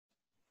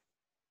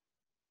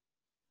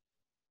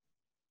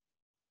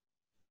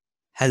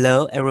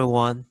Hello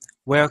everyone,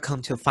 welcome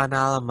to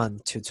Final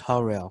Element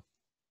tutorial.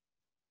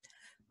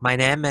 My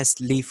name is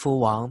Lifu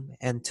Wang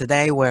and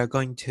today we're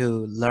going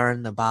to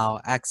learn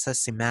about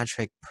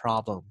axisymmetric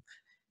problem.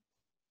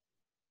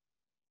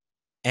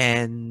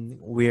 And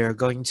we're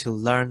going to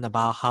learn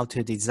about how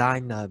to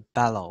design a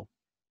bellow.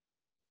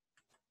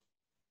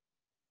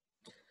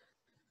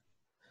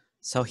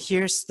 So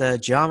here's the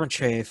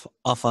geometry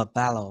of a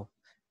bellow.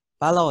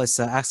 Bellow is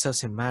has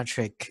an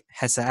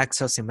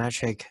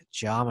axisymmetric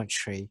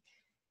geometry,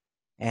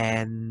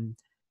 and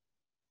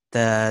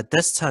the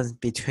distance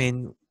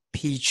between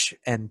pitch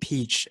and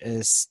pitch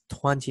is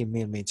 20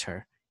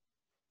 millimeter.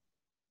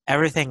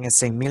 Everything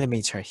is in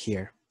millimeter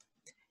here.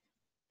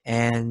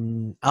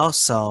 And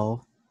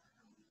also,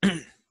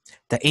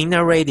 the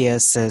inner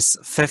radius is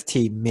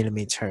 50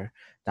 millimeter.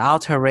 The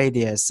outer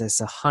radius is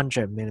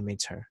 100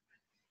 millimeter.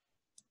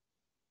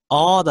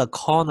 All the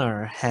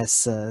corner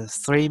has a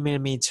 3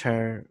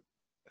 millimeter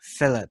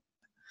fillet.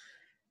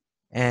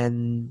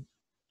 And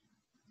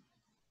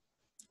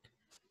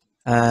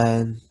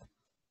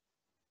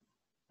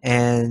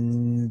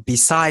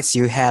besides,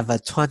 you have a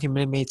 20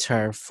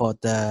 millimeter for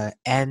the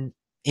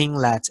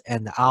inlet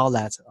and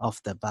outlet of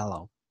the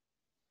bellow.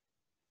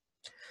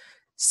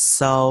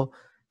 So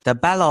the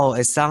bellow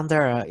is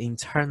under an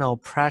internal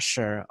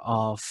pressure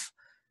of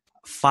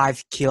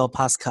 5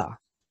 kilopascal.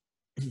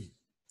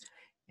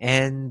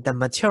 And the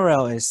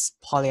material is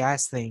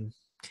polyethylene,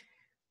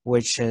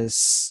 which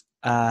is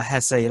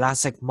has an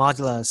elastic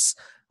modulus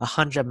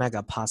 100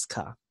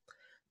 megapascal.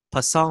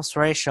 Poisson's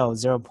ratio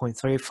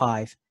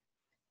 0.35,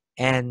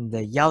 and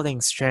the yielding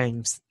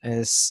strength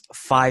is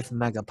 5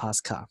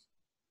 megapascal.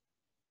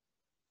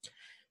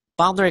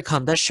 Boundary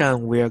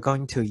condition we are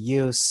going to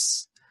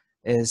use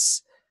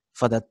is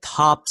for the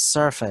top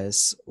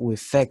surface, we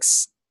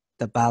fix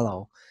the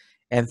bellow.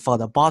 And for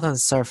the bottom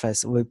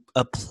surface, we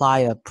apply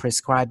a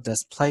prescribed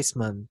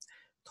displacement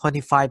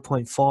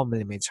 25.4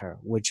 millimeter,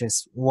 which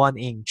is 1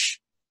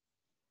 inch.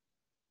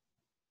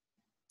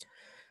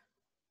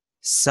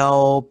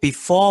 So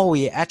before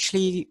we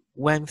actually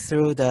went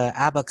through the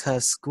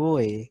abacus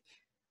GUI,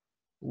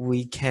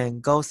 we can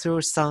go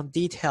through some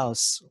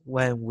details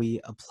when we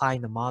apply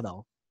the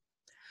model.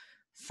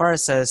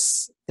 First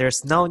is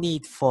there's no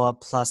need for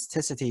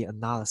plasticity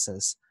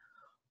analysis.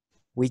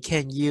 We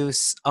can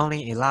use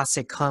only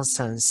elastic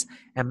constants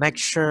and make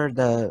sure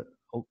the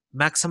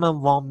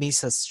maximum von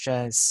Mises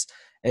stress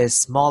is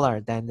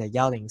smaller than the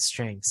yielding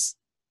strength.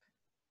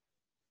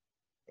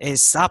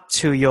 It's up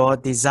to your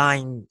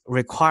design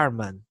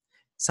requirement.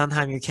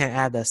 Sometimes you can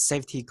add a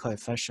safety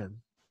coefficient,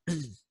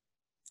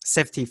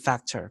 safety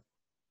factor.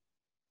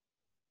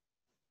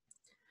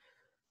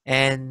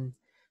 And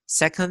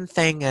second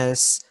thing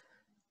is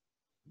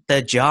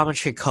the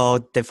geometrical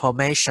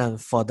deformation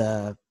for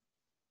the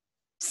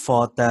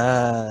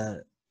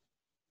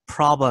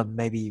problem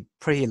may be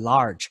pretty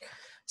large.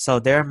 So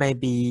there may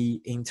be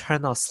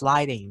internal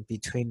sliding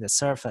between the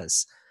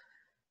surface.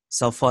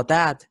 So for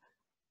that,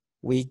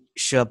 we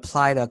should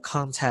apply the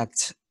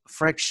contact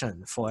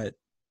friction for it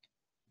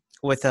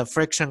with a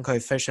friction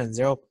coefficient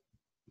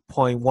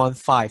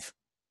 0.15.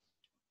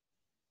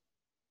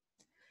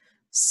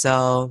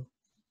 So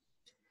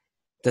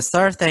the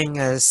third thing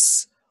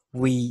is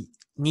we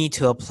need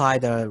to apply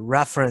the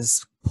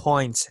reference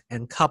point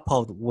and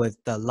coupled with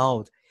the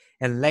load.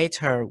 And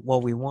later,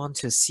 what we want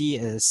to see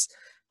is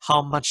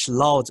how much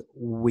load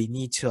we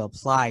need to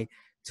apply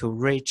to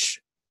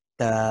reach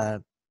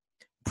the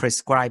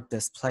prescribed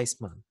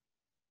displacement.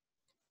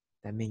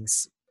 That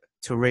means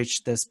to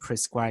reach this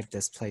prescribed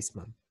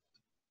displacement.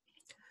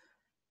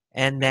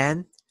 And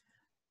then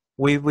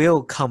we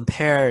will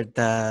compare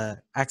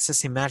the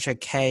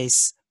axisymmetric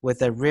case with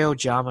the real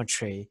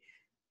geometry.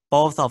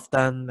 Both of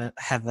them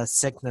have a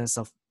thickness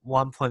of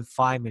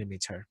 1.5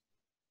 millimeter.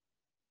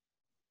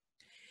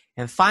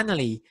 And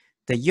finally,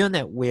 the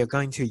unit we are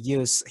going to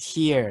use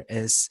here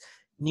is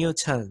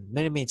Newton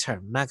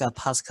millimeter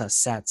megapascal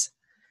set.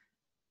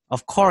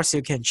 Of course,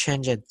 you can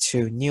change it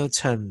to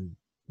Newton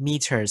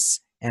meters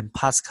and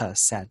pascal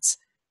sets.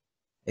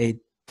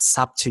 It's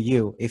up to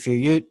you. If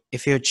you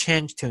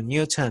change to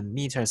Newton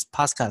meters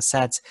pascal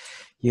sets,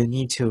 you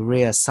need to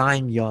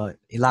reassign your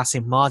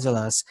elastic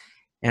modulus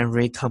and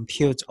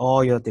recompute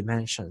all your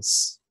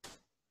dimensions.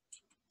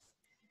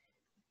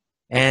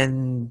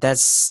 And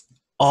that's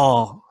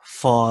all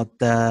for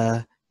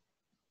the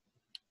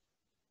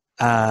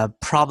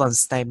problem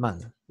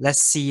statement.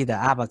 Let's see the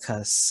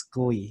abacus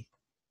GUI.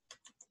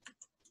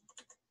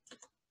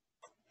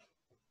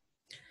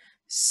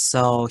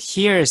 So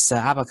here's the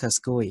abacus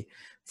GUI.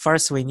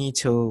 First, we need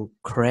to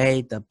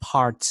create the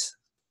part.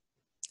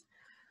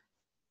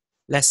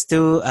 Let's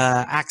do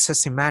an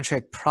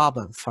axisymmetric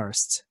problem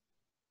first.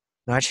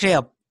 Now, actually,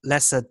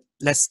 let's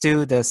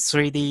do the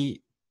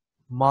 3D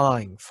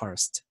modeling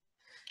first.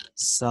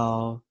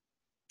 So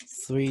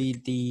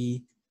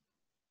 3D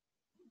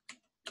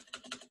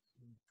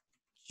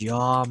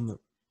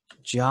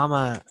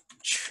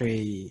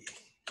geometry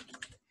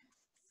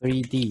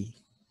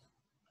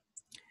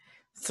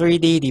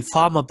 3D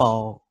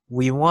deformable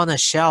we want a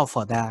shell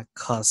for that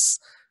because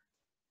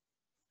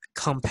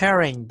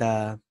comparing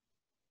to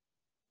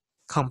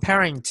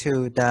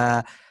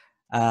the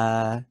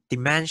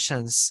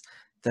dimensions,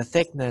 the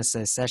thickness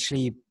is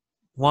actually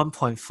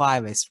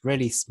 1.5 is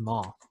really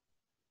small.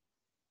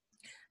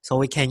 So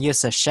we can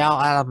use a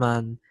shell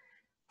element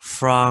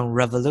from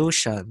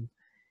revolution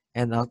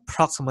and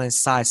approximate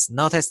size.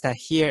 Notice that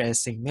here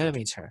is in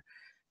millimeter.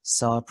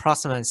 So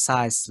approximate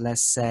size,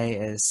 let's say,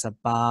 is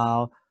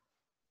about,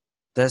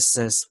 this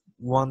is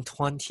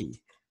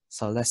 120.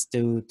 So let's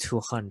do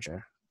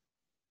 200.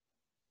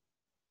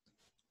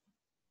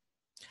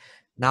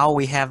 Now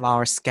we have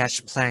our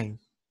sketch plane.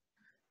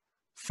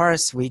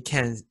 First, we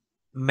can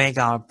make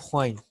our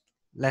point.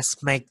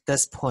 Let's make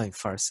this point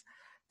first.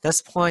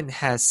 This point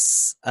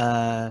has,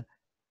 let's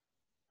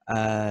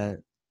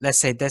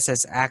say this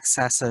is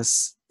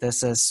x-axis,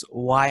 this is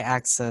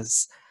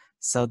y-axis.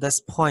 So this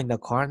point, the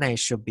coordinate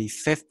should be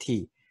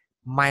 50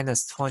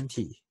 minus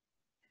 20.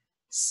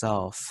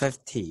 So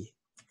 50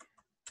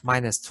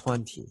 minus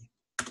 20.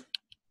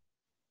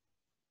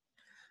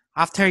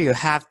 After you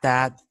have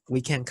that,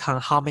 we can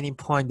count how many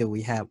points do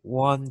we have.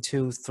 1,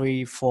 2,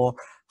 3, 4,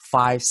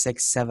 5,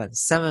 6, 7.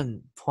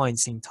 7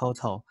 points in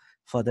total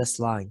for this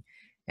line.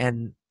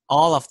 And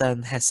all of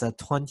them has a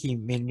 20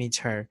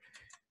 millimeter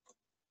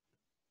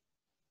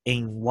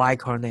in y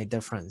coordinate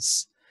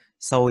difference.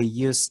 So we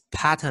use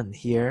pattern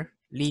here,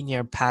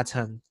 linear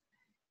pattern,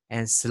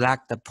 and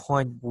select the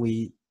point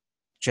we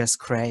just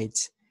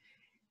create.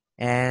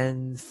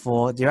 And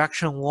for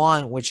direction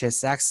 1, which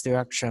is x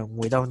direction,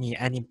 we don't need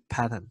any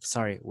pattern.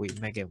 Sorry, we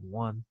make it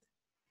 1.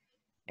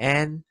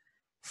 And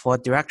for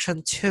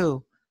direction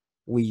 2,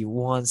 we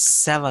want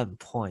 7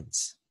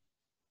 points.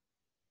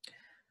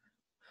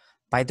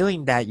 By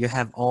doing that, you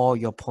have all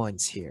your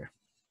points here.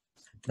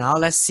 Now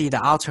let's see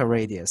the outer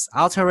radius.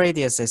 Outer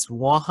radius is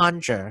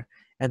 100,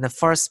 and the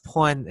first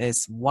point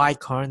is y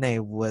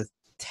coordinate with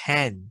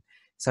 10.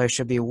 So it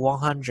should be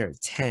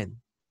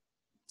 110.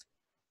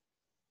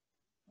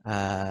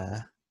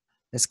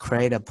 Let's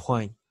create a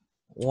point.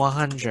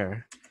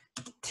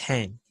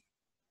 110.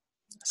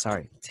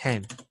 Sorry,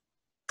 10.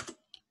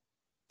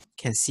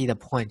 Can see the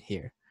point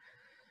here.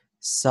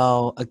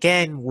 So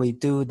again, we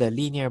do the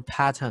linear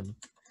pattern.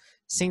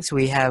 Since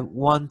we have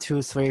 1,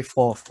 2, 3,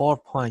 4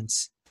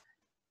 points,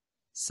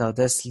 so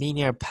this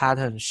linear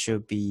pattern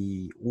should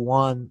be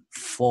 1,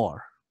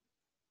 4.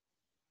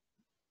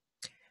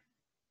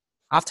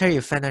 After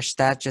you finish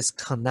that, just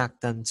connect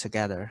them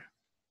together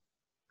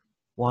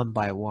one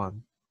by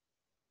one.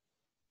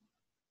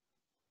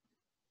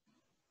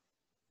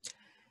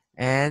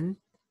 And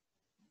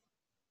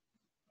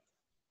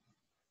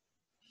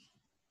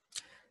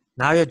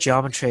now your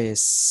geometry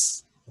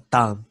is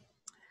done.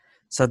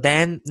 So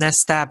then next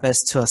step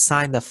is to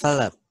assign the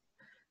fillet.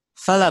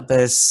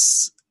 Fillet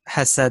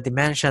has a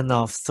dimension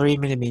of 3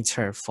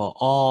 millimeter for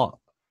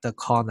all the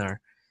corner.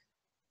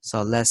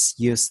 So let's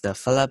use the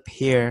fillet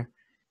here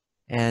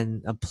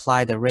and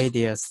apply the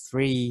radius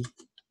 3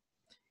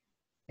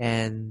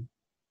 and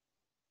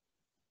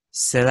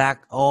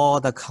select all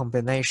the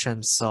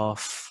combinations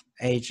of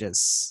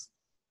edges.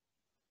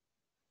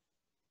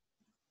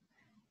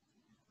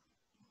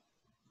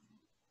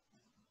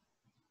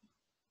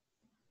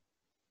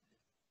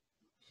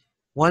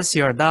 Once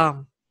you're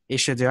done, it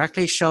should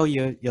directly show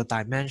you your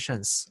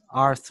dimensions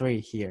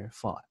R3 here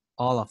for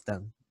all of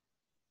them.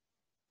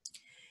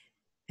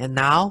 And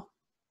now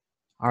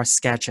our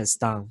sketch is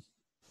done.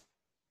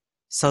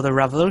 So the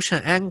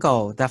revolution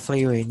angle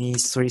definitely we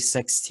need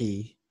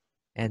 360,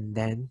 and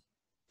then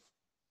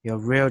your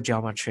real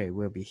geometry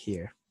will be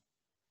here.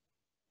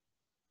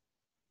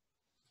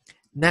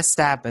 Next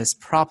step is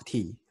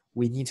property.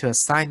 We need to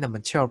assign the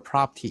material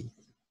property.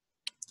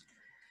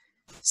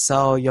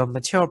 So your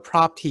material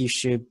property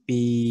should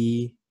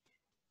be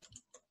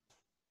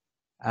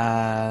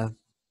 100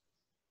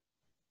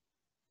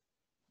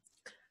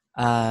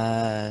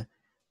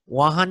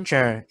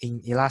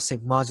 in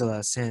elastic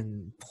modulus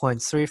and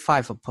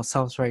 0.35 for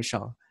Poisson's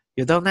ratio.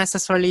 You don't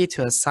necessarily need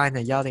to assign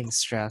a yielding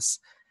stress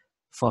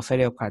for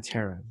failure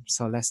criterion.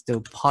 So let's do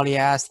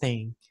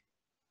polyethylene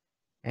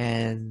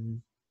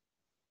and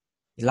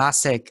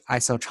elastic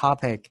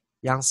isotropic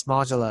Young's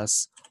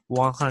modulus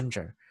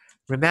 100.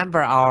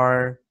 Remember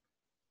our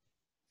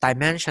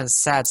dimension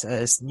set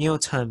is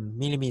Newton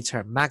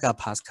millimeter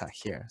megapascal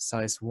here. So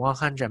it's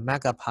 100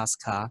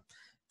 megapascal,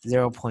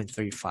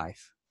 0.35.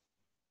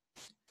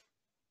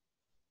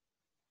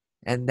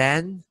 And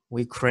then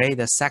we create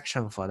a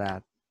section for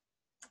that.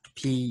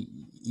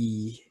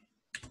 PE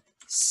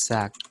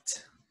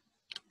sect.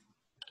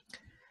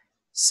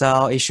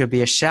 So it should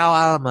be a shell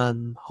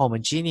element,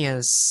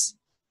 homogeneous,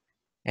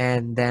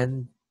 and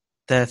then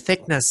the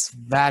thickness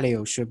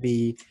value should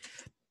be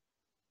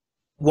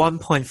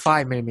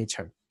 1.5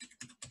 millimeter.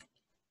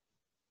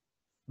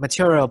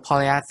 Material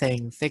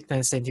polyethylene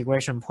thickness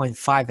integration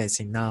 0.5 is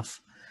enough.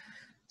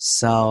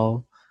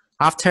 So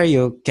after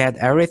you get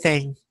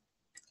everything,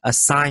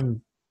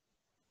 assign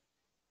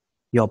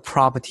your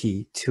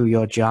property to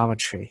your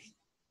geometry.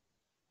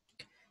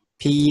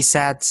 PE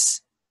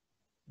sets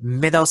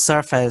middle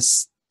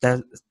surface,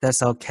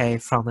 that's okay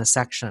from the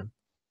section,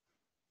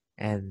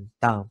 and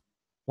done.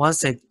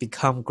 Once it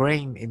become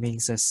green, it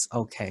means it's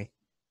okay.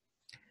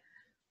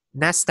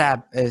 Next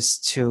step is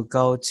to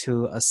go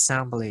to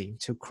assembly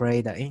to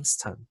create an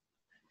instance.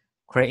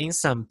 Create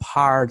instance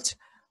part,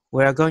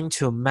 we're going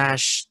to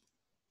mesh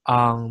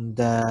on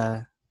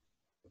the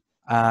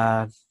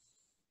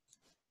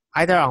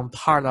either on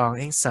part or on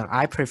instant.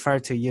 I prefer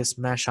to use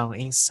mesh on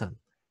instant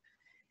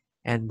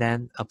and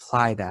then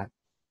apply that.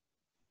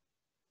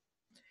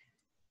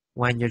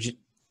 When your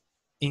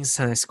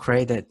instant is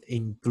created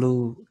in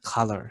blue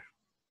color.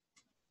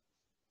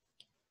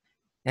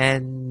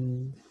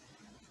 And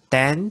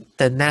then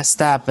the next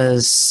step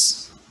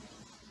is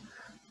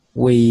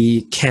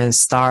we can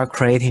start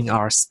creating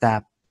our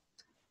step.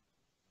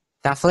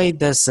 Definitely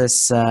this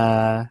is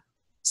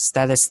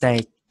steady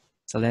state.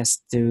 So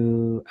let's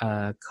do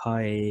call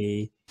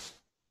it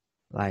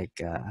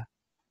like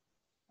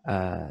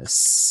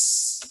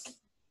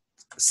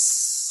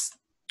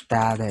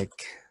static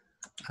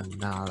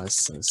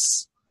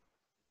analysis.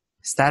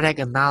 Static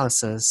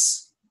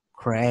analysis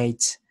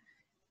create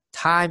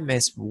time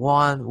is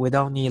 1. We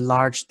don't need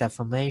large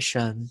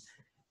deformation,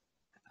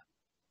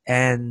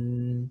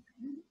 and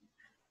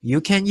you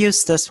can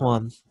use this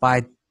one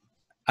by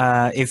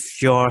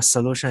if your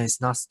solution is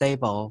not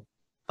stable,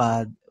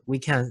 but we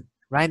can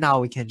right now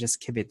we can just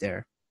keep it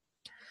there.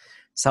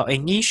 So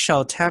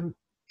initial time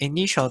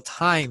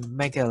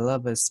make it a little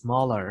bit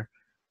smaller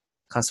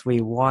because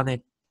we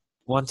want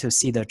to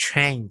see the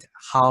trend,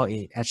 how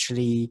it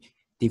actually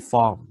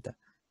deformed.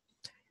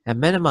 And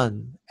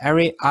minimum,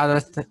 every other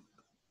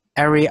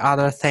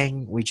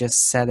thing we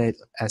just set it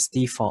as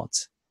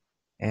default,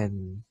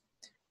 and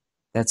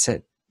that's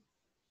it.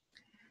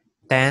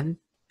 Then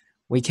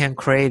we can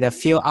create a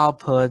field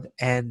output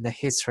and the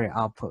history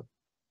output.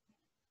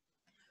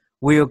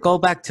 We'll go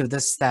back to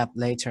this step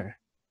later,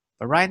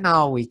 but right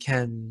now we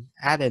can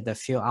edit the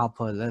field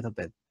output a little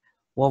bit.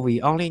 What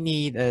we only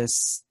need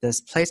is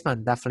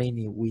displacement.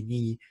 Definitely we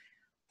need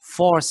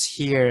force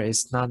here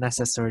is not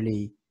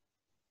necessarily,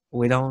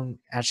 we don't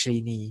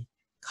actually need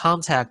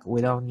contact,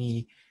 we don't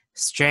need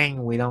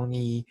strain, we don't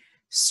need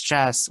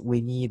stress,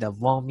 we need a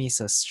von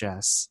Mises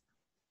stress,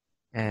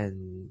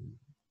 and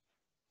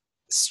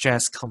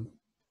stress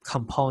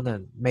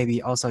component may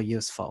be also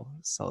useful,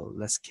 so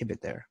let's keep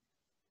it there.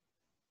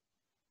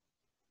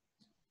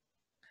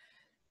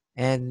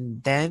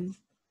 And then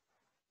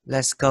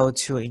let's go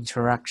to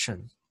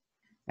interaction.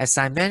 As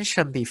I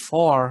mentioned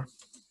before,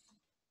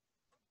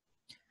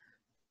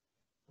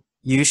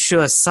 you should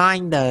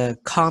assign the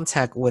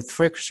contact with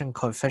friction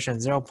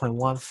coefficient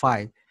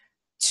 0.15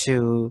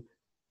 to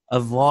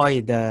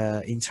avoid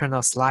the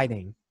internal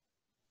sliding.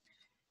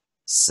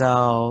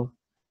 So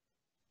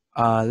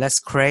let's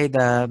create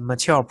the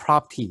material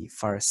property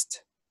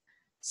first.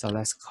 So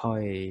let's call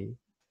it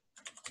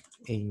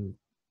in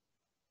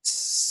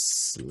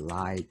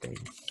sliding,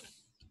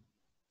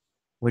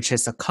 which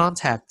is a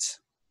contact,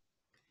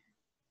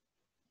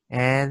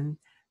 and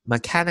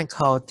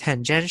mechanical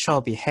tangential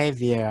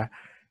behavior,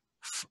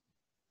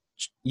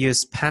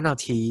 use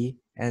penalty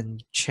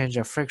and change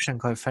the friction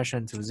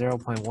coefficient to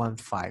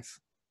 0.15.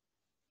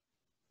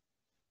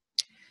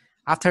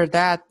 After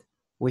that,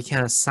 we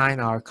can assign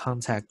our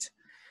contact.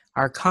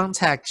 Our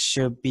contact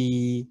should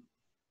be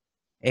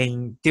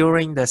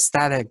during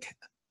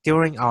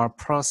our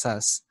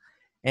process,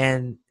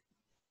 and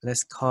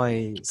let's call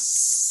it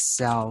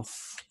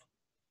self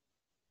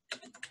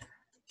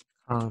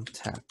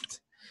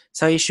contact.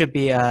 So it should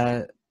be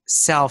a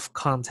self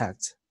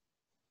contact.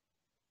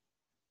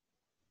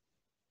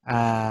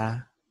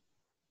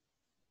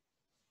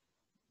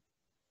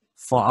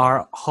 For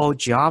our whole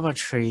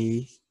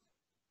geometry,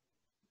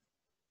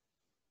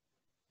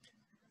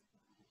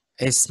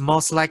 it's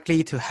most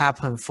likely to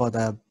happen for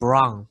the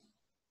brown.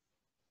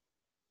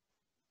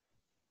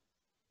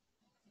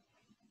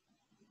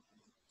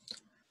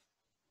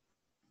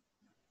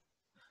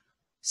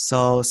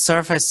 So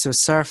surface to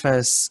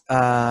surface,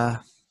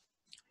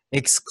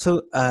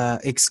 exclude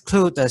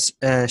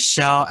the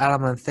shell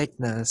element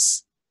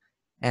thickness,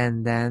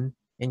 and then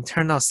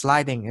internal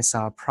sliding is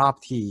our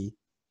property,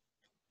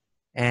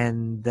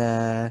 and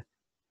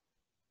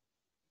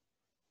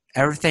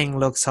everything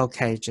looks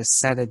okay. Just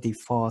set the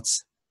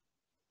default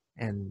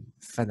and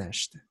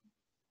finished.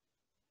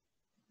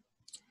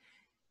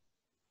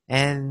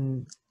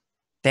 And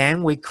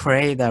then we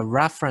create a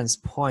reference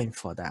point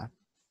for that.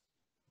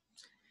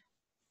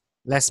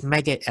 Let's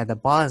make it at the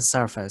bottom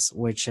surface,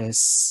 which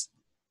is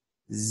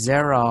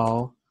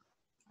 0,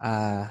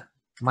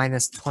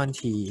 minus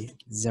 20,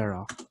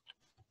 0. You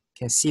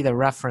can see the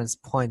reference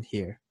point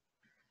here.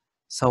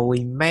 So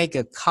we make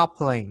a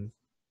coupling.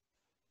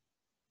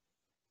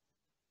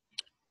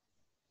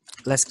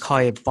 Let's call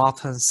it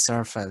bottom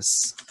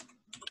surface.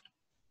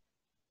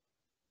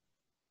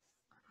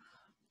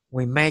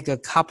 We make a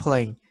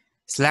coupling.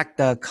 Select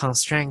the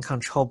constraint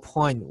control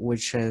point,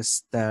 which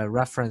is the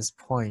reference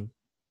point,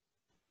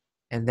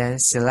 and then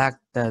select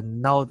the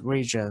node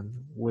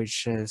region,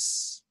 which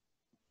is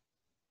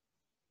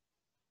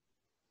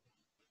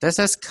This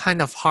is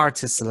kind of hard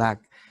to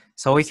select,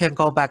 so we can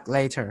go back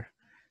later.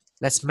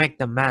 Let's make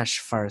the mesh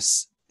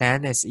first,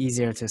 then it's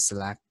easier to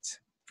select.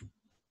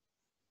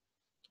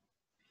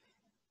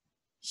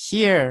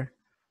 Here,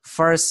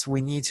 first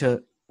we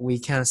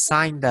can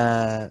assign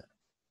the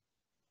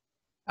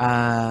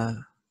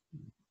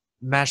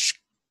mesh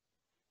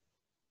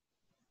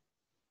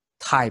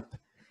type.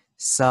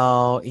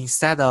 So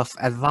instead of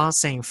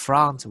advancing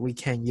front, we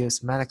can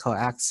use medical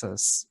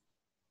axis.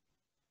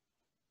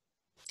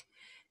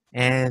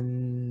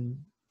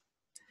 And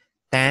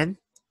then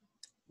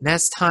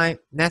next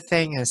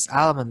thing is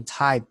element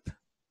type.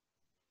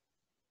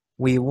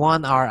 We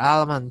want our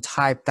element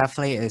type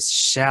definitely is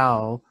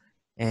shell,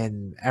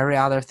 and every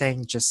other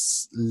thing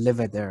just leave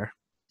it there.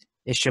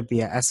 It should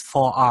be a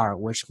S4R,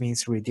 which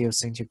means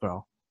reduced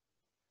integral.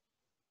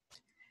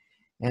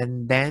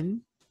 And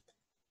then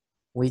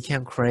we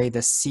can create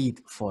a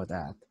seed for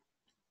that.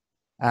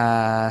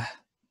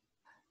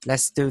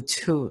 Let's do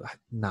 2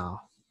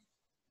 now.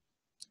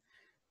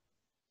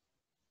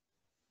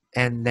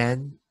 And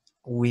then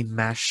we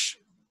mesh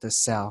the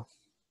cell.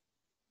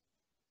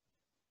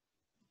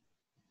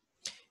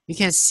 You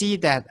can see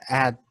that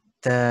at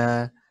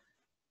the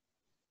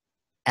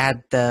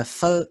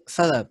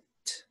fillet,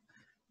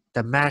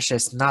 the mesh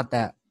is not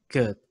that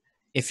good.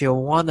 If you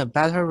want a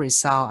better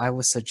result, I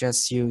would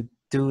suggest you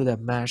do the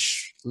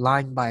mesh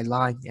line by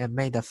line and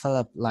make the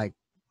fillet like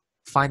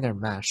finer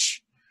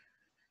mesh.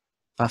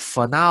 But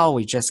for now,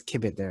 we just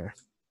keep it there.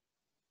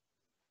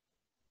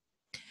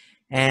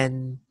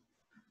 And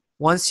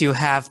once you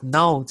have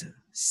node,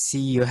 see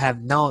you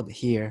have node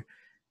here.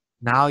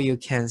 Now you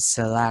can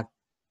select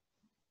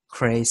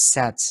create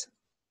set.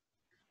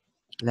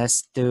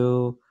 Let's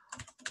do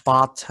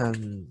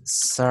bottom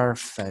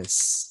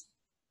surface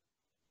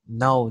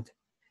node.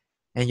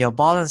 And your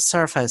bottom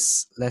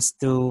surface, let's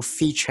do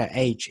feature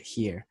edge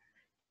here.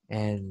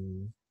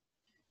 And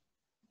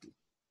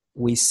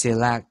we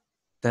select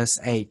this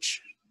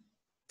edge.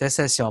 This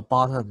is your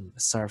bottom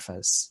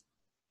surface.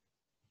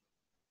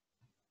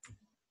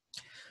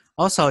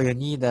 Also, you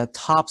need a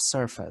top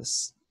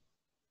surface.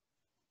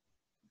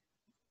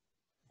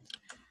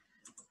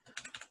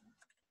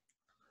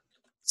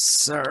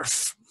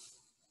 Surf.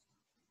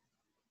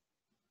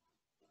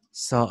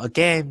 So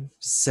again,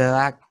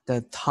 select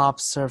the top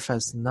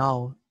surface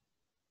node.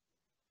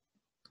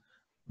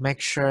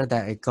 Make sure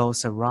that it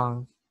goes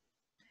around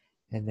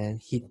and then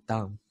hit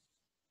done.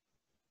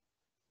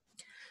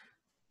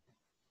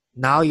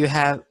 Now you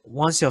have,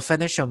 once you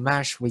finish your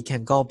mesh, we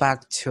can go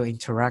back to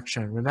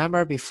interaction.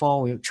 Remember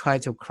before we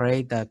tried to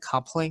create the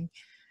coupling,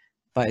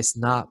 but it's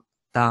not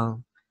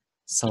done.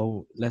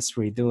 So let's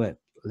redo it.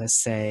 Let's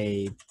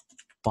say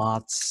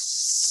bot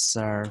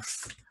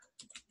surf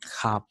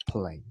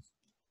coupling.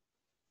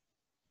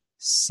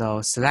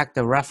 So select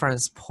the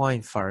reference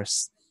point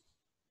first.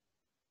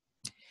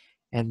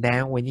 And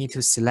then we need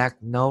to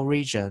select no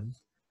region,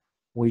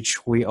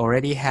 which we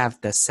already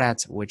have the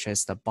set, which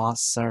is the bot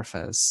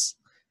surface.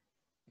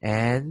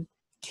 And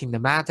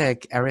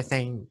kinematic,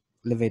 everything,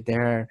 leave it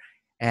there.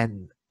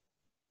 And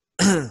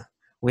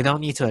we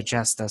don't need to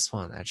adjust this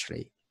one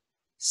actually.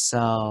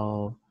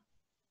 So,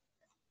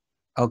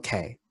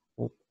 okay.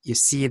 You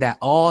see that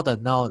all the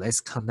node is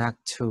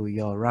connect to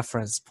your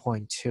reference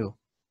point too.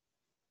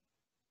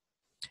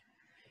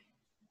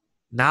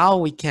 Now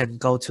we can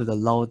go to the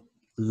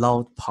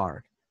load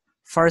part.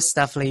 First,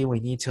 definitely we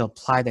need to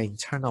apply the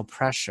internal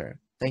pressure.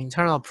 The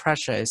internal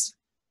pressure is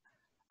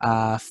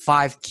 5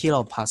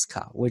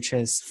 kilopascal, which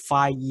is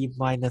 5e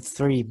minus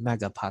 3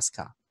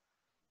 megapascal.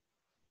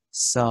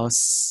 So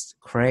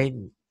create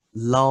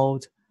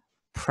load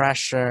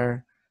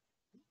pressure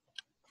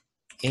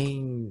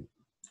in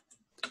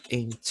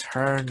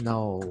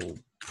internal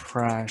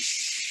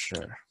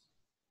pressure.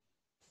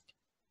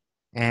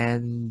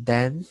 And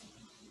then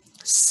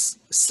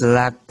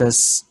select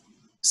this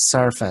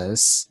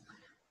surface,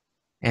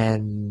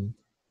 and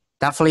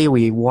definitely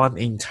we want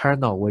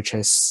internal, which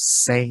is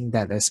saying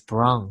that it's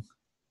brown.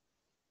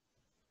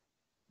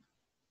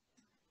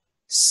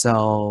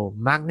 So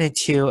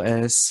magnitude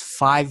is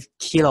 5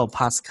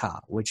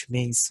 kilopascal, which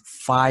means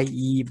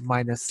 5e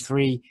minus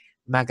 3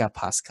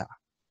 megapascal.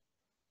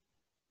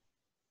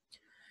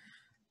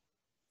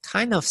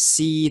 Kind of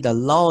see the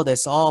load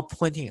is all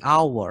pointing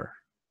outward.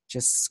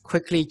 Just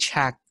quickly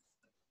check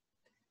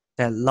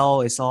that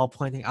load is all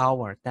pointing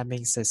outward. That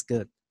means it's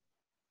good.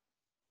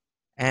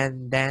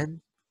 And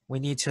then we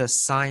need to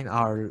assign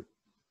our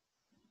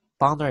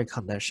boundary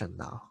condition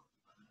now.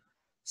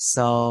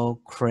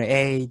 So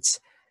create,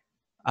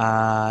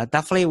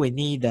 definitely we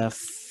need to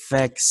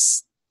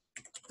fix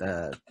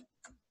the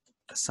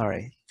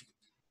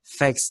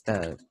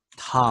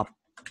top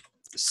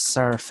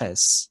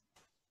surface.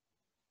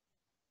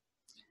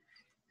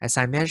 As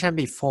I mentioned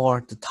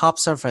before, the top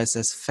surface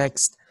is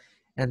fixed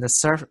and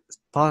the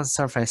bottom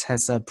surface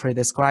has a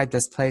prescribed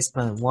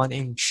displacement 1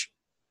 inch.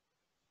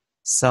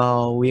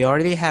 So we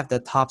already have the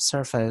top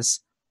surface.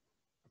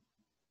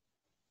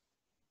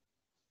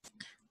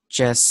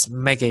 Just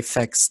make it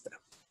fixed.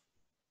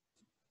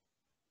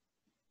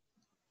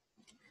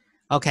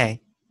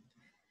 Okay,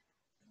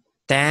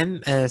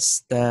 Then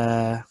is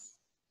the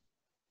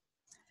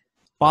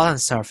bottom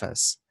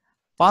surface.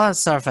 Bottom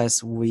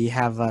surface, we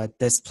have a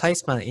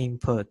displacement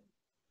input.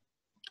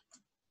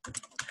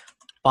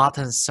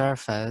 Bottom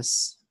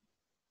surface.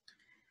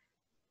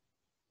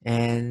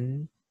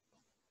 And,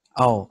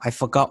 oh, I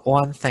forgot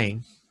one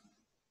thing.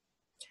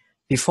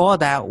 Before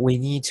that, we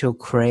need to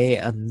create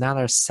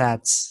another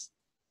set.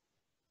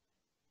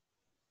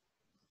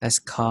 Let's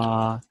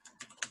call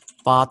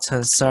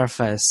bottom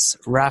surface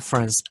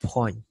reference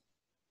point,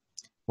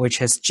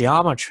 which is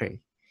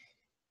geometry.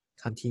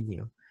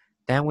 Continue.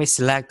 Then we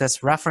select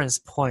this reference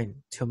point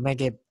to make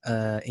it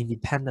an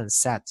independent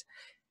set.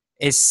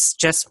 It's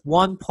just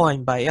one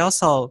point, but it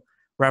also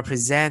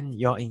represents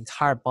your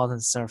entire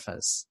bottom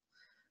surface.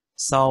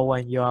 So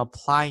when you're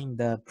applying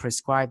the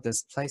prescribed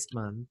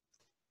displacement,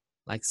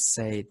 like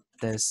say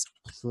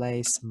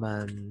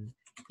displacement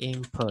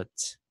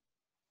input,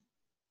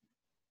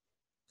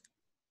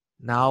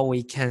 now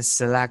we can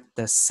select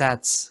the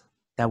sets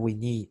that we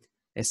need.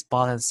 It's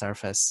bottom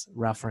surface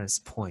reference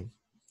point.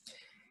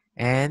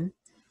 And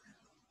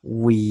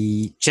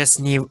we just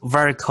need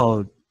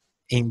vertical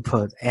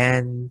input,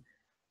 and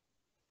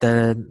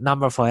the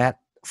number for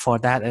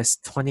that is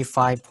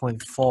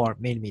 25.4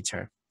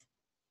 millimeter.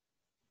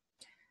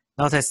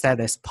 Notice that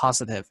it's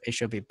positive. It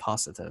should be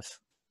positive.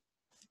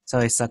 So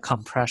it's a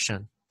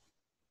compression.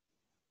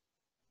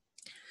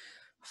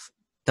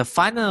 The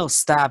final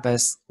step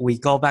is we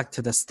go back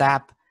to the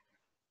step,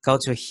 go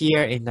to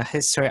here in the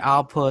history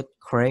output,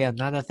 create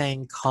another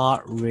thing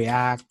called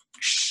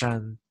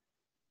reaction,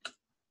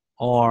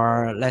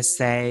 or let's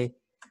say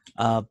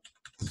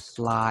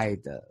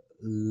applied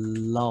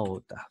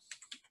load.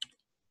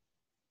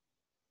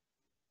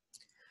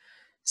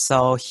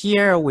 So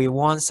here we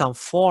want some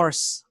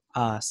force,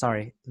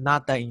 sorry,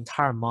 not the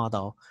entire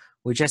model.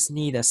 We just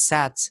need a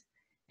set,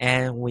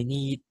 and we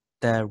need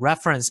the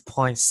reference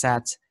point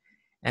set,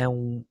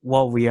 and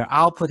what we are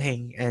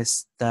outputting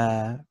is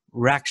the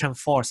reaction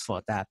force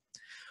for that.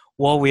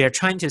 What we are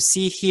trying to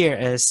see here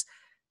is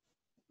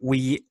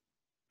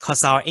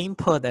because our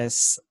input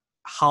is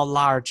how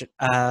large,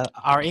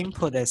 our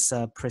input is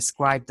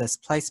prescribed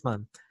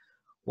displacement.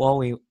 What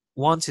we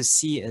want to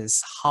see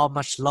is how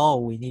much load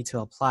we need to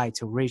apply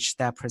to reach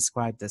that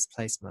prescribed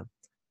displacement.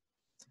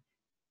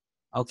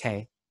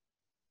 Okay.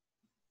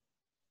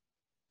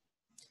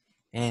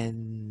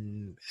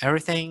 And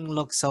everything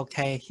looks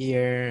okay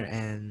here,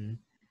 and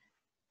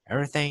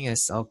everything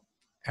is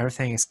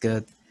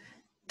good.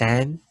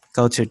 Then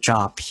go to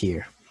job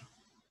here.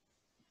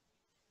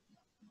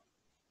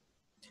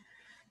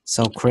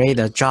 So create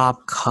a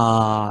job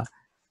called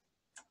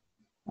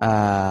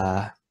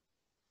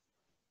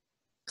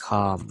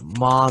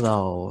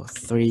model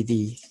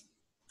 3D.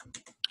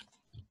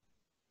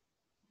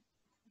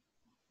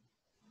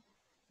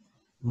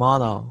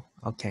 Model,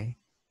 okay.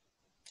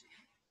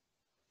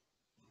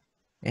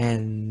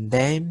 And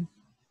then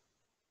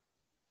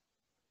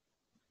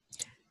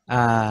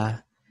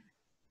I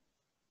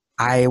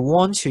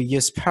want to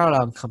use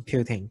parallel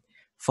computing.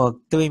 For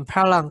doing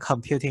parallel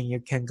computing, you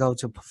can go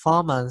to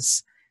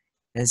performance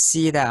and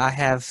see that I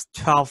have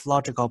 12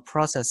 logical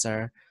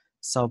processor.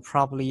 So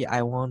probably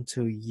I want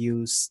to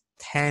use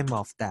 10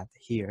 of that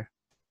here.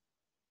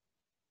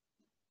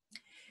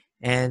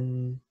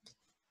 And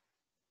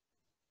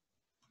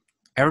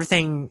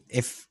everything,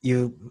 if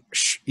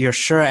you're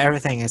sure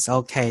everything is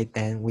okay,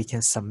 then we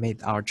can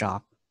submit our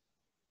job.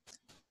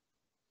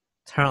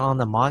 Turn on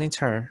the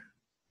monitor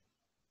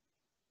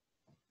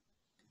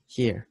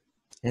here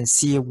and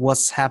see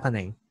what's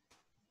happening.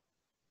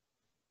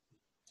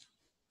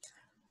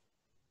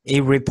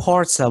 It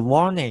reports a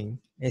warning.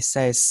 It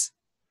says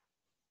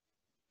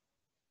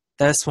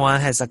this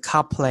one has a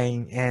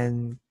coupling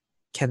and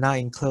cannot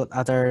include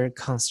other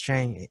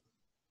constraint.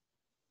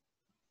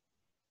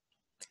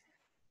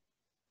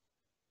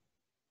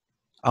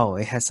 Oh,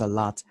 it has a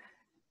lot.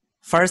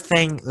 First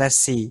thing, let's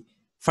see.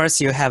 First,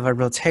 you have a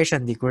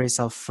rotation degrees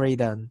of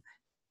freedom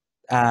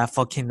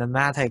for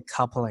kinematic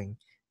coupling.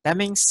 That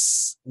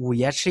means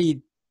we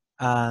actually,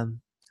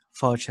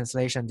 for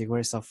translation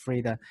degrees of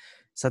freedom,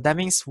 so that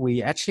means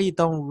we actually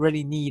don't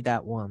really need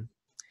that one.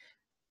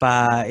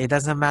 But it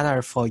doesn't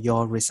matter for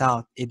your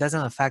result. It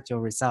doesn't affect your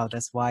result.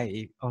 That's why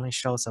it only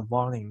shows a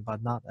warning,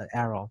 but not an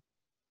arrow.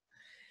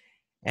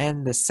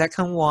 And the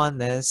second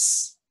one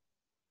is,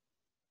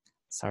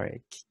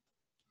 sorry.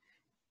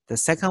 The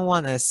second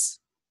one is,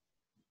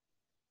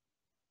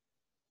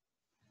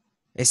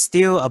 it's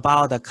still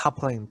about the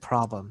coupling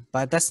problem,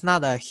 but that's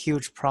not a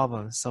huge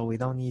problem. So we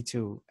don't need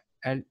to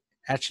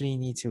actually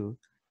need to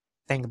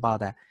think about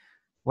that.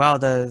 Well,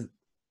 the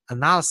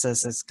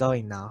analysis is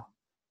going now.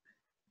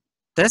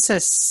 This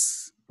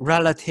is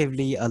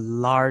relatively a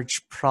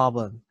large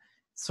problem.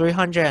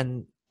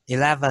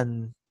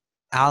 311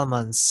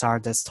 elements are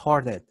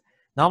distorted.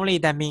 Normally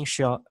that means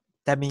your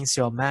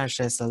mesh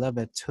is a little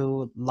bit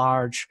too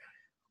large,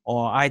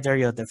 or either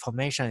your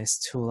deformation is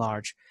too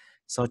large.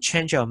 So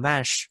change your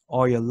mesh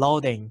or your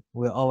loading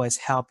will always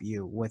help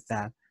you with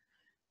that.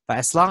 But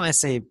as long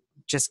as it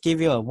just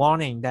give you a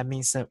warning. That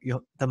means that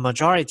the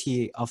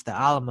majority of the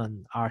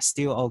element are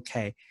still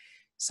okay.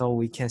 So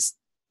we can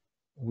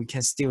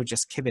still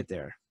just keep it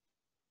there.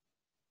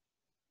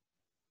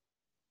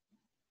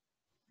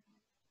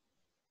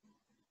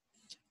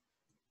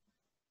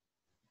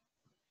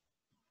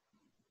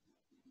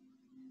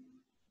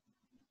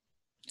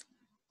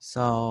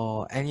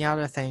 So any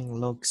other thing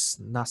looks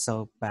not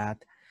so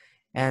bad.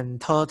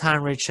 And total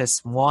time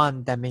reaches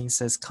 1, that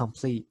means it's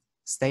complete.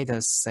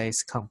 Status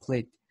says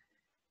complete.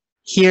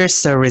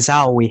 Here's the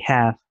result we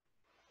have.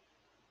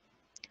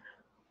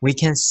 We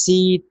can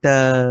see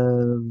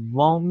the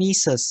von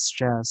Mises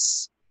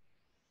stress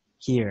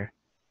here.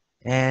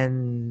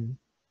 And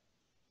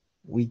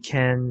we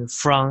can,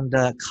 from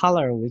the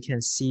color, we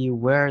can see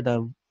where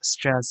the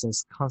stress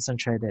is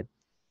concentrated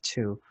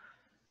to.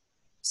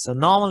 So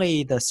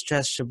normally the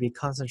stress should be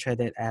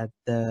concentrated at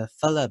the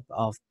Philip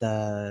of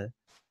the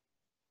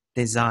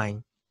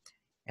design.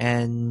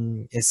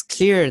 And it's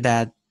clear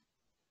that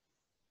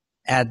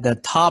at the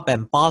top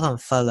and bottom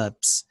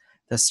Philips,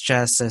 the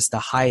stress is the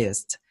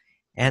highest.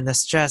 And the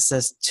stress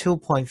is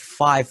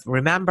 2.5.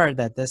 Remember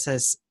that this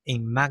is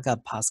in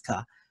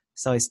megapascal.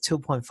 So it's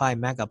 2.5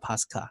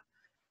 megapascal.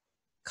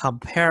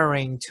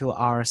 Comparing to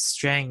our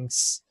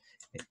strengths,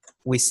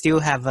 we still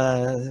have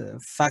a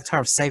factor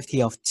of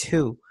safety of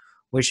 2,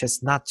 which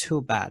is not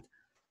too bad.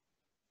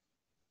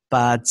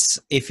 But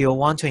if you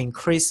want to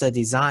increase the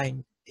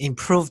design,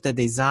 improve the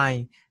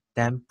design,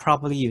 then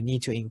probably you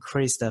need to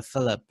increase the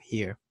Philip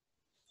here.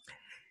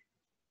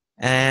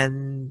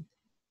 And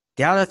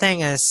the other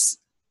thing is,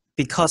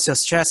 because your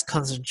stress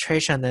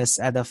concentration is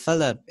at the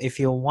Philip, if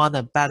you want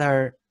to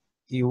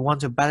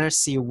better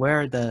see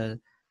where the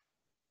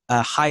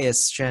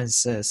highest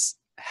stress is,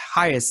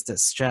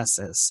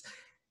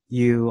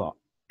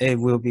 it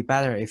will be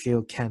better if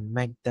you can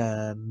make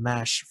the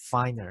mesh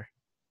finer.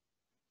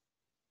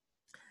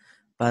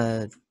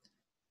 And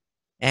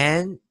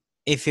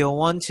if you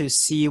want to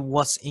see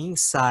what's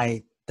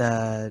inside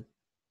the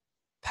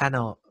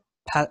panel,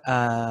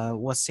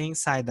 what's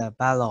inside the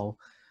bellow,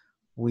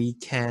 we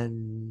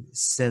can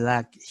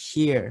select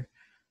here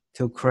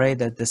to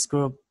create a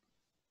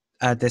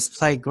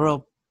display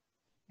group,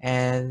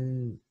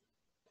 and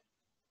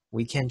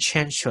we can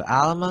change to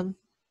element,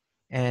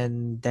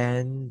 and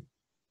then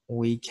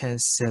we can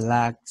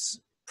select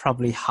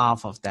probably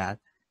half of that,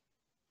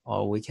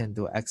 or we can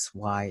do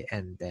XY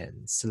and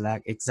then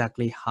select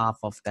exactly half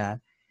of that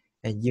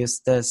and use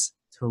this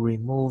to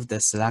remove the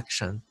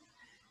selection.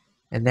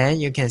 And then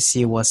you can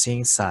see what's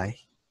inside.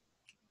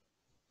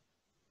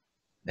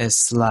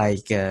 It's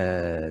like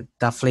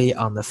definitely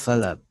on the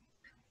Philip.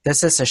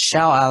 This is a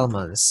shell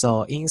element,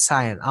 so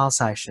inside and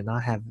outside should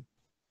not have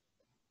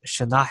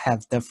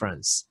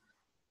difference.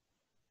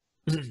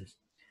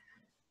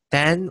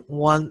 Then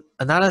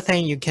another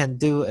thing you can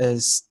do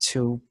is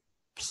to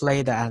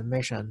play the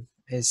animation.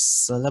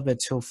 It's a little bit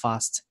too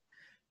fast.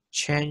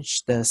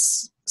 Change the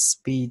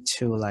speed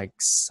to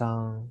like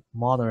some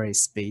moderate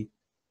speed.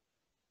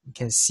 You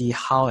can see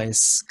how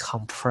it's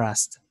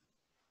compressed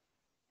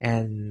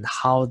and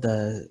how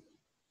the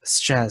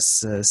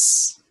stress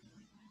is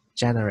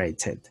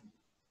generated.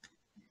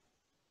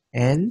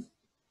 And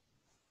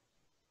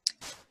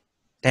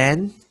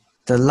then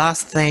the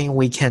last thing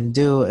we can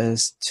do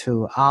is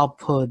to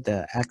output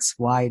the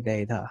XY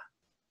data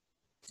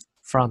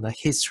from the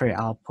history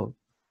output.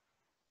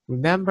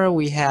 Remember,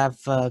 we have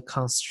a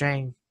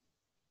constraint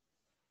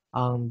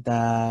on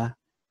the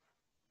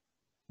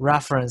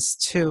reference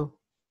to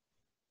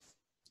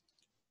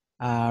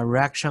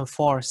reaction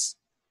force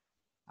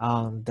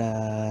on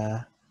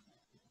the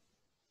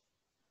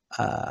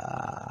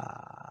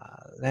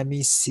let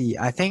me see,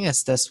 I think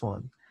it's this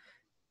one.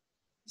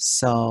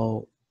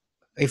 So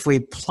if we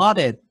plot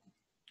it,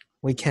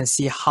 we can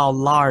see how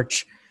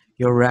large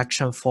your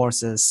reaction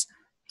force is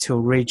to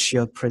reach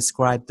your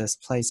prescribed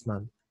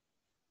displacement.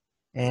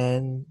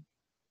 And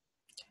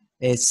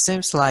it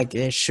seems like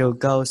it should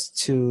go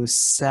to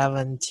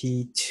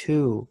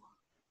 72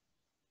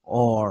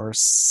 or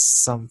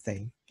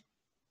something.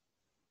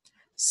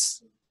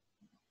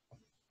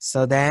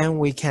 So then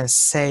we can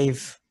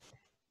save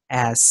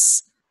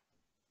as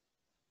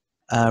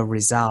a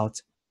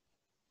result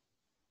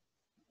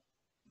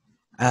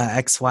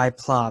XY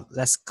plot.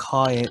 Let's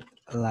call it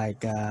like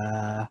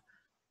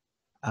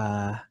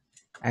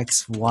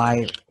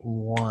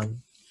XY1.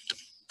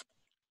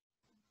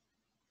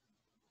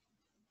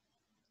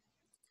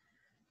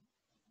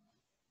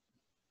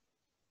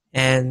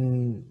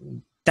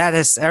 And that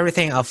is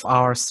everything of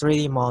our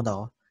 3D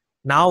model.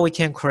 Now we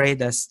can create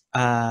this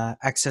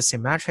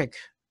axisymmetric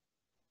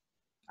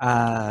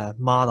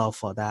model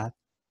for that.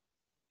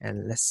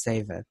 And let's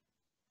save it.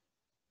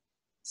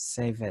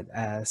 Save it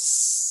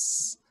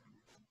as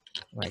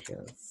like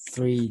a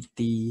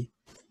 3D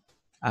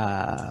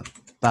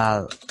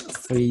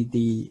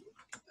 3D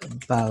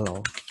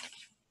Bellows.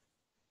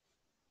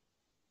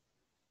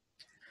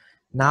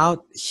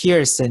 Now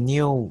here's the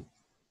new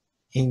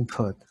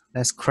input.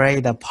 Let's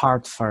create a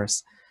part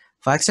first.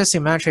 For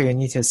axisymmetric, you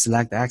need to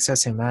select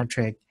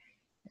axisymmetric,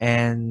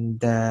 and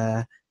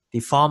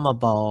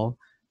deformable,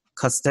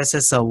 because this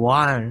is a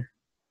wire.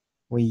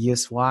 We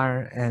use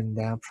wire, and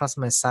the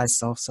approximate size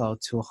is also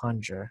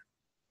 200.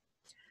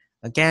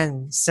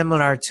 Again,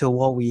 similar to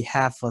what we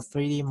have for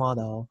 3D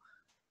model,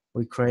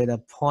 we create a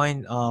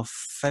point of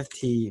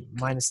 50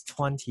 minus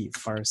 20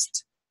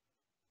 first,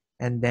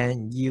 and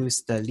then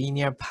use the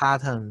linear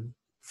pattern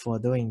for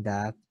doing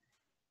that,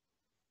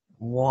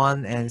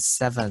 1 and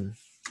 7,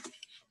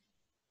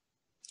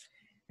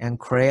 and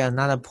create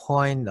another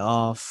point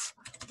of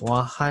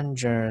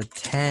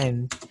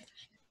 110,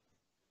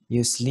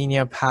 use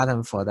linear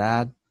pattern for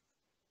that,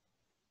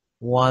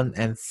 1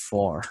 and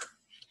 4.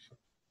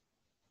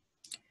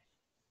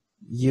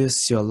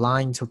 Use your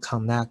line to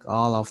connect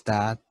all of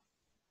that.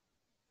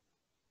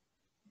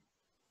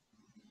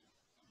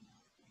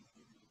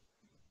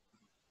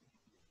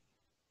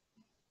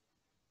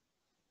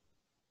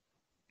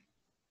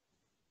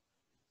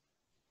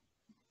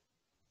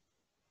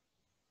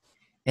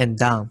 And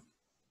done.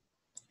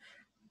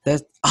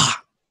 That,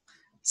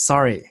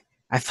 sorry,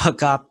 I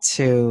forgot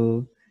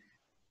to,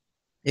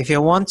 if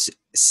you want to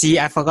see,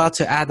 I forgot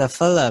to add a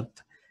Philip.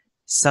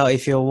 So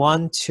if you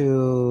want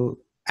to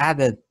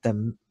edit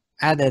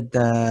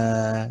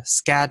the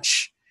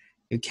sketch,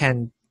 you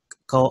can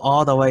go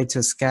all the way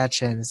to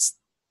sketch and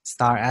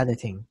start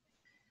editing.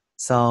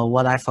 So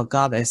what I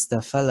forgot is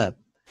the Philip,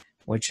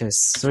 which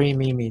is 3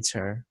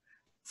 millimeter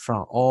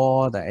from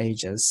all the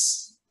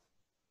edges.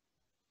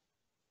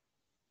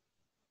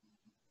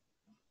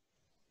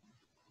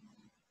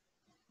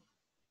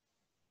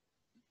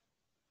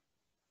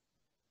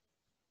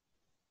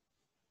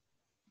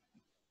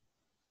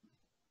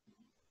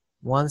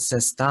 Once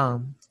it's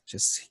done,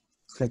 just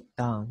click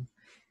done,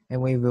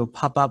 and we will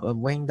pop up a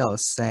window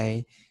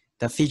say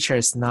the feature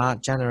is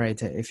not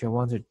generated. If you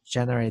want to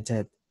generate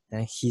it,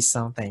 then hit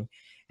something,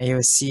 and you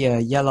will see a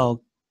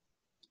yellow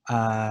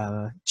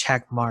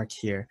check mark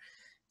here.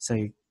 So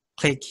you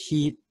click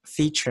hit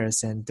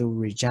features and do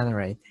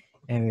regenerate,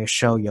 and it will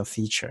show your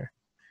feature.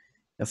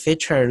 The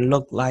feature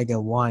look like a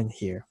one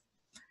here.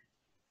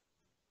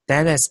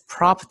 Then it's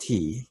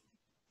property.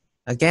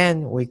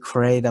 Again, we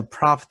create a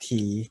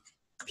property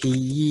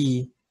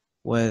PE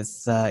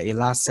with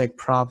elastic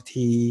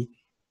property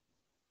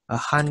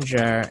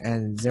 100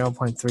 and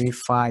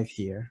 0.35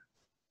 here.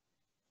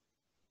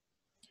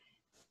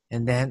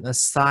 And then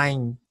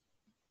assign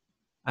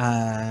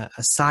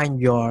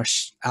your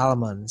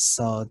elements.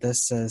 So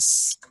this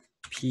is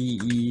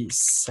PE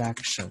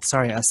section.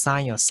 Sorry,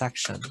 assign your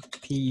section.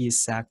 PE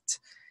sect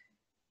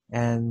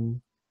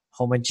and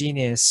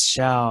homogeneous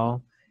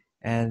shell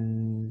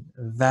and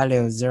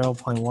value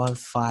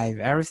 0.15.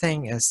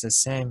 Everything is the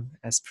same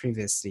as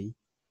previously.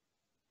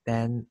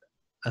 Then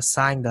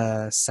assign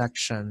the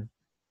section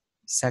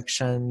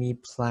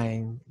mid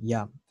plane.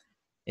 Yeah,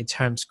 it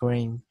turns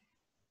green.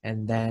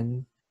 And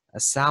then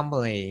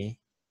assembly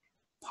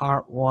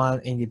part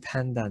 1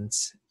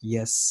 independent,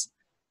 yes.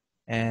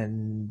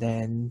 And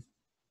then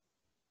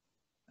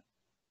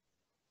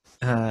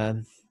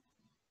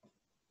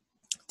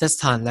this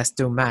time let's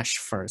do mesh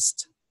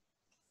first.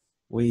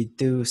 We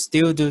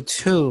still do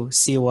 2,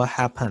 see what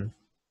happens.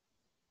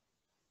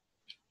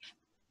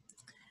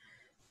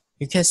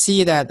 You can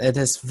see that it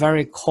is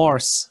very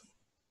coarse,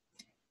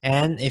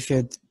 and if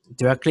you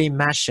directly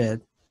mesh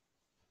it,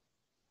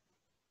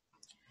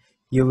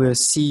 you will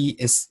see,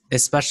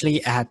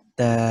 especially at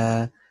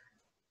the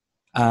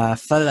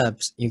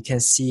Phillips, you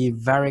can see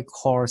very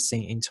coarse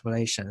in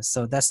interpolation.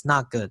 So that's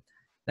not good.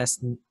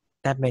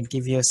 That may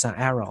give you some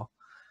error.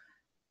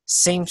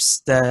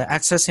 Since the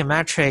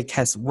axisymmetric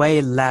has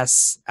way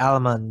less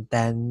element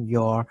than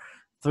your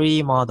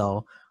 3D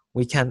model,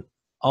 we can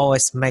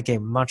always make it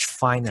much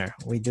finer.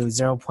 We do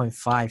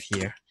 0.5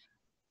 here.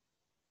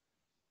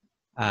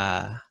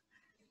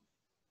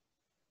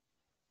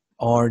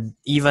 Or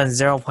even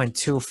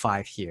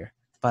 0.25 here,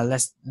 but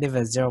let's leave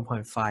it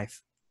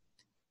 0.5.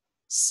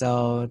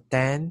 So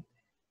then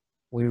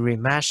we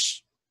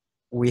remesh.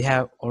 We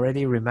have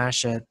already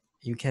remeshed it.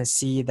 You can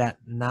see that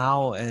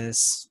now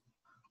is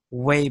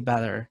way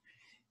better.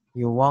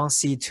 You won't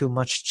see too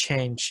much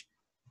change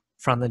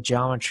from the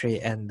geometry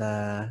and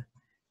the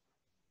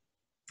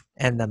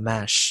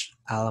mesh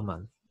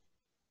element.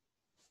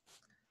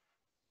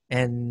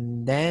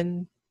 And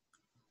then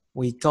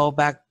we go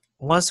back.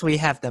 Once we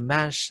have the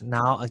mesh,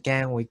 now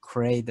again we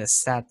create the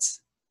set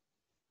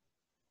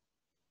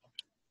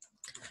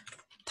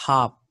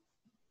top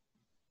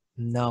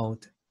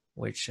node,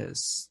 which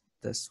is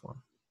this one.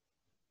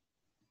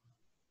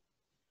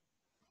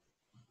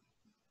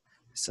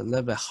 It's a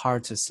little bit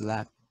hard to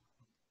select.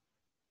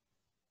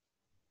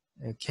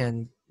 You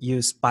can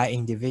use by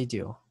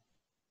individual.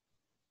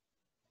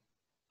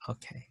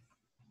 Okay.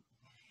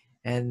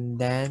 And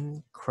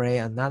then create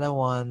another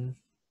one,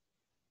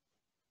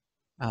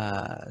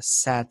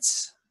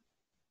 set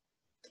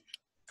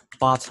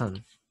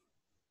bottom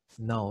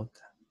node,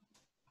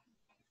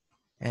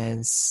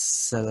 and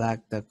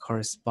select the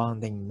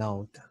corresponding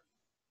node.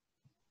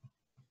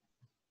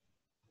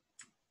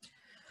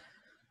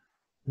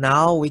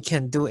 Now we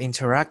can do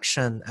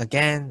interaction.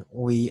 Again,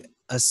 we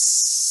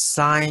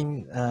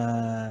assign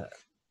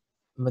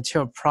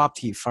material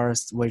property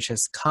first, which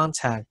is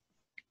contact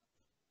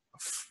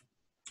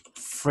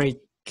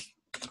friction,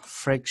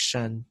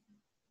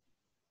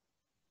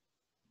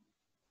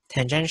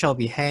 tangential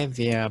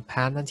behavior,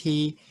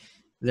 penalty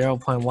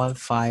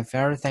 0.15,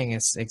 everything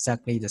is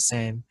exactly the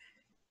same.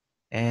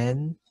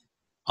 And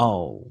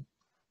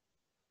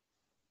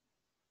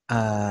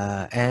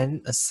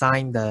and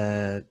assign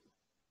the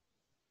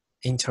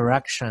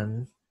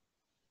interaction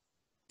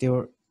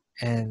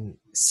and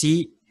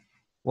see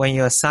when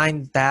you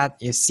assign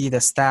that, you see the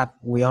step,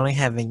 we only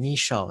have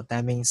initial.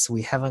 That means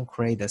we haven't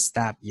created the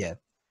step yet.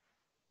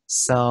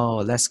 So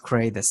let's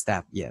create the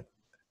step yet.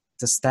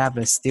 The step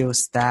is still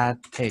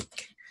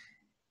static,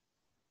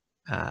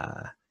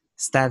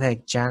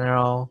 static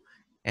general,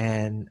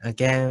 and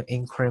again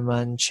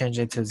increment, change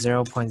it to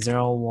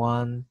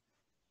 0.01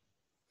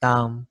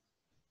 down,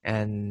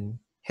 and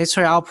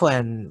history output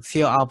and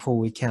field output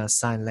we can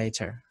assign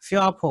later.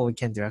 Field output we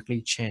can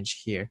directly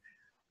change here.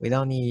 We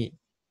don't need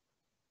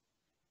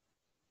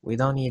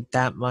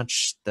that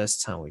much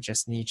this time. We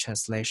just need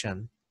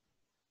translation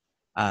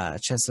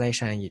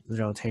and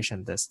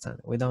rotation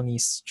distance. We don't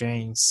need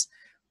strings.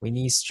 We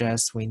need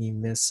stress. We need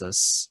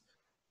misses.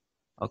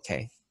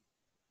 Okay.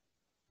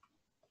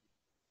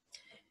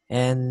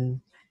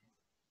 And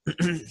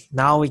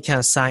now we can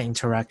assign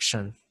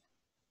interaction.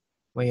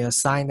 When you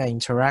assign the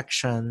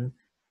interaction,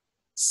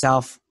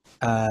 static,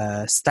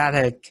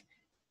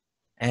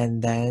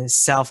 and then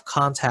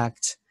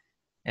self-contact,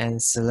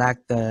 and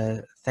select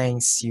the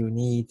things you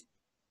need,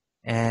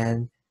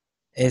 and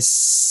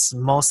it's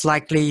most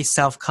likely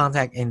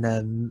self-contact in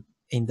the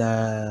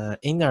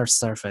inner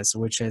surface,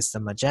 which is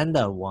the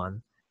magenta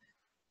one.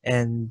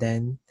 And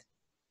then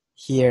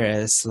here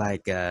is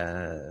like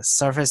a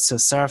surface to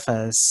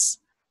surface,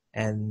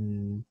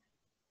 and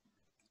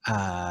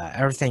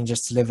everything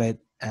just leave it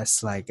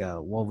as like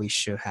what we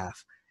should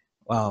have.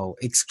 Well,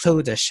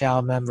 exclude the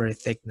shell memory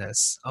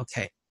thickness.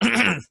 Okay.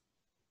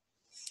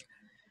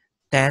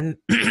 Then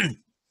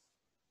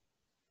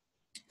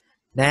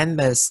then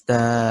is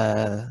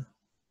the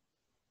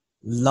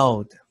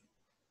load.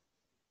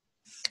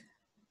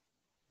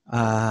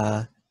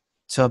 To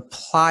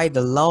apply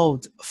the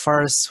load,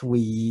 first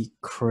we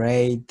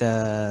create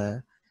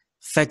the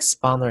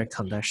fixed boundary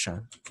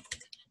condition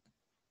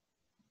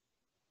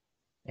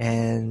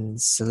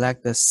and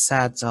select the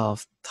set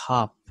of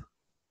top.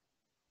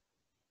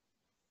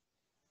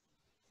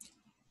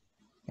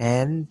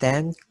 And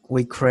then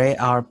we create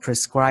our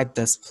prescribed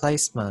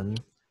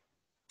displacement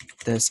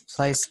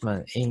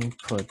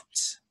input.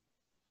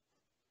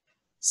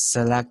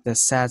 Select the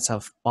set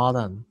of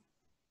bottom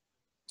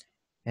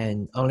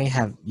and only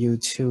have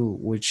U2,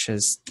 which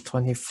is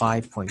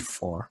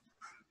 25.4.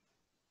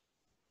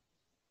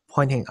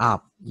 Pointing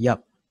up,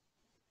 yep.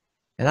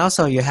 And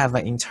also you have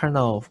an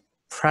internal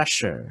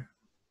pressure,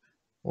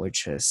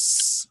 which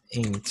is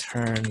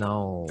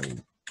internal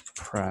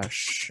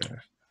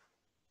pressure.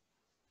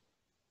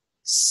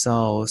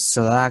 So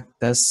select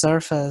the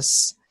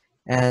surface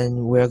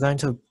and we're going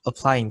to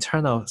apply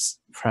internal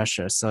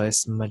pressure. So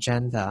it's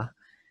magenta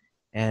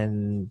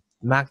and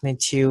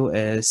magnitude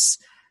is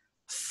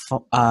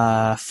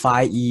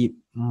 5e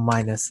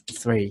minus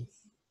 3.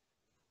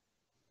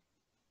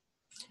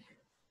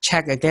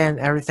 Check again,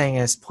 everything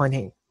is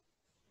pointing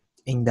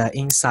in the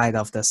inside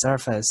of the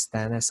surface,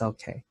 then it's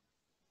okay.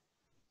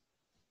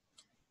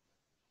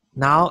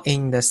 Now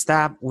in the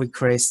step, we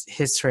create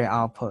history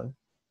output.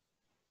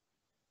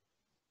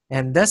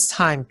 And this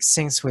time,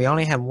 since we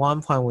only have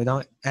one point, we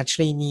don't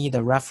actually need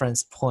a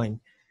reference point.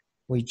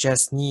 We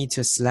just need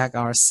to select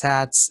our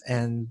sets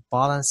and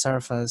bottom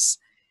surface,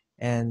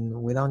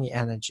 and we don't need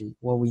energy.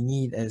 What we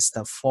need is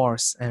the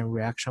force and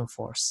reaction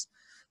force.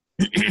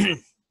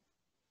 We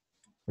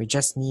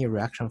just need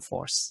reaction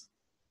force.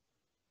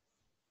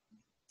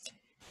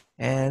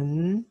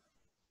 And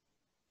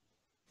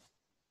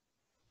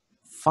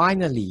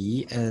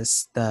finally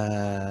is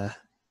the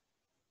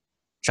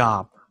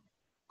job.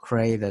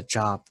 Create a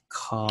job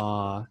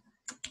called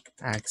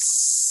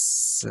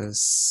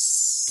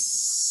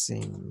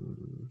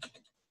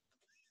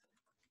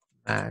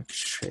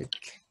axisymmetric.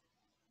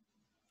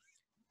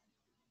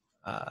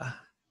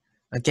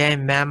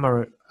 Again,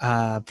 memory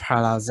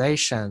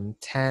parallelization,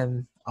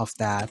 10 of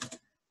that,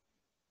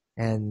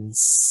 and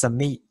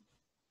submit.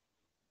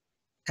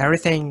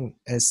 Everything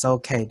is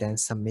okay, then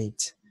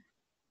submit.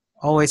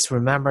 Always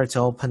remember to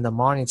open the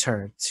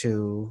monitor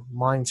to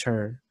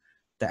monitor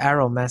the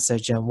error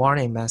message and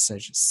warning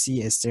message.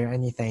 See, is there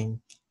anything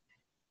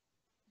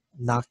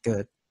not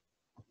good?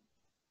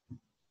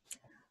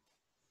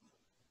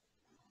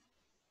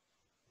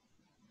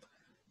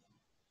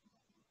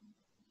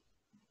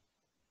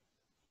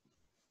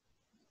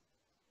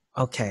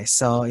 Okay,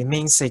 so it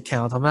means it can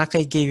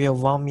automatically give you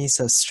 1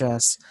 meter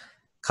stress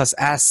because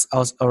S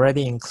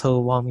already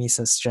include 1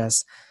 meter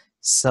stress.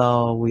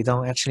 So we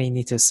don't actually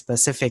need to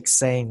specific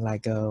saying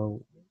like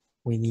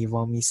we need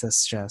 1 meter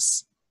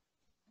stress.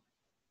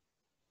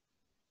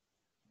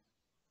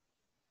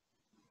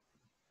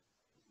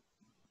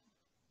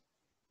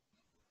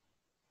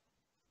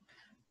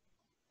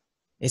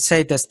 It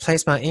says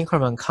displacement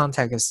increment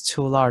contact is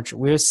too large.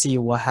 We'll see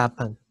what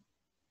happened.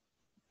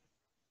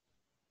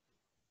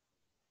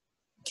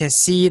 You can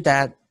see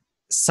that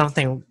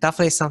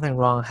definitely something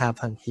wrong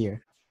happened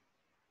here.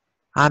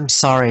 I'm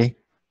sorry.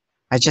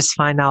 I just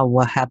find out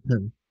what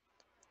happened.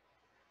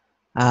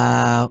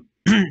 Uh,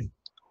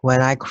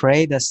 when I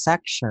create a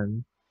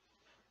section,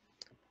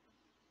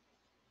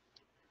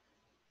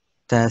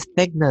 the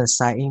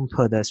thickness I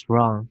input is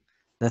wrong.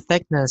 The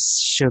thickness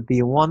should be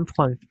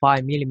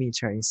 1.5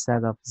 millimeter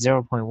instead of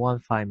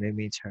 0.15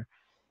 millimeter.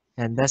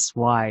 And that's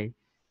why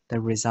the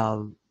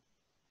result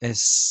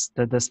is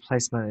the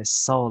displacement is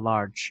so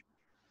large.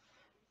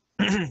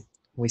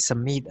 We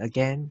submit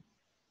again,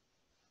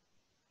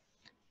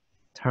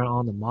 turn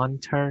on the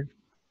monitor.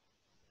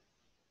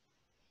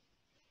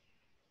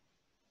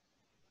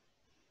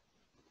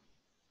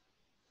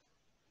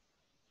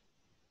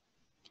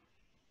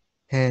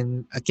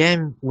 And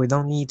again, we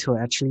don't need to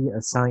actually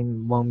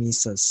assign von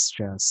Mises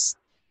stress.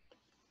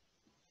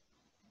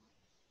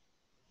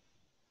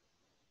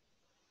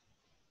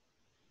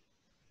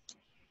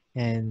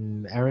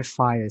 And every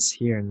file is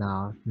here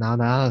now. Now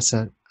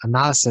the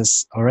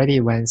analysis already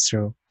went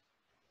through.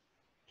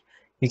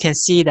 You can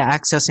see the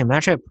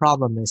axisymmetric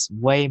problem is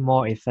way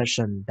more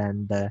efficient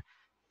than the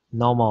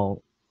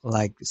normal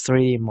like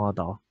 3D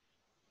model.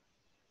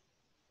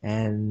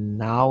 And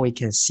now we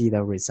can see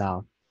the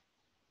result.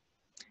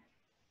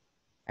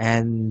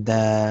 And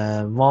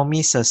the von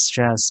Mises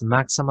stress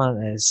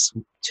maximum is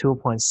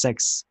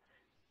 2.6,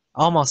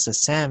 almost the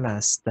same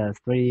as the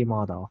 3D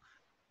model.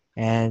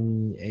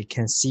 And you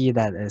can see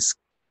that it's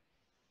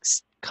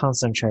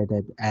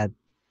concentrated at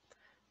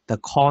the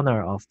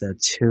corner of the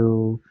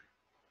two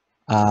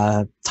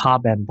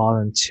top and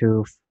bottom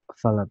two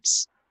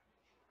Phillips.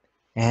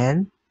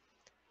 And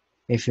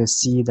if you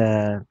see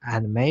the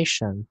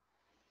animation,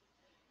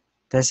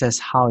 this is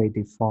how it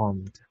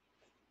deformed.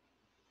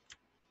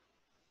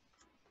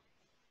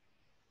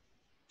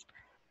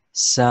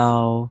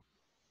 So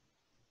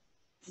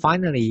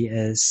finally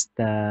is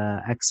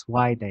the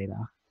XY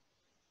data.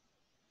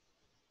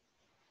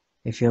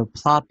 If you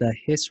plot the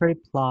history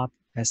plot,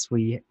 as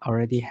we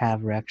already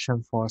have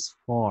reaction force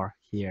 4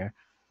 here,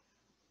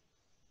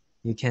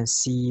 you can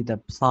see the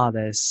plot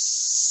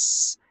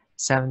is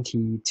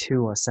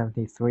 72 or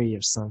 73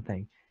 or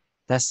something.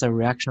 That's the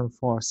reaction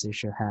force you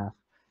should have.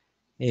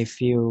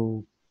 If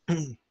you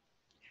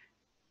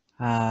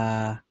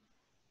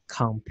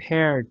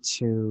compare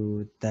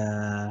to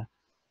the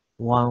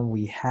one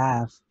we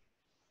have,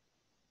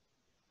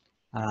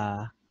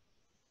 I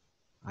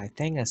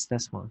think it's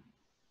this one.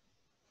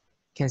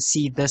 You can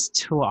see these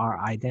two are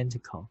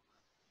identical.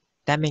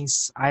 That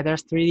means either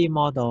 3D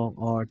model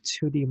or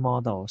 2D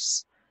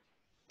models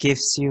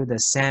gives you the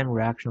same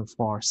reaction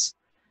force,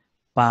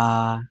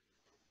 but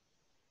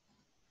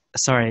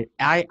sorry,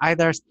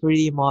 either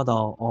 3D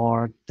model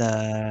or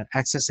the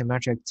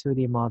axisymmetric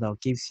 2D model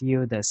gives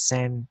you the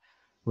same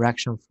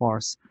reaction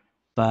force,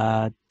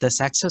 but this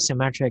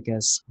axisymmetric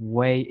is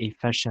way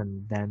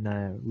efficient than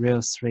a real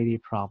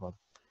 3D problem.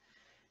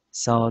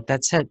 So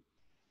that's it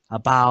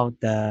about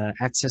the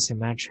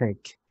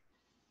axisymmetric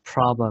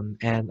problem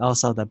and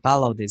also the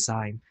Bellows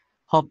design.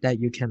 Hope that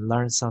you can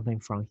learn something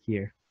from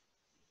here.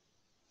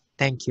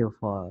 Thank you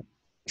for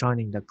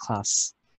joining the class.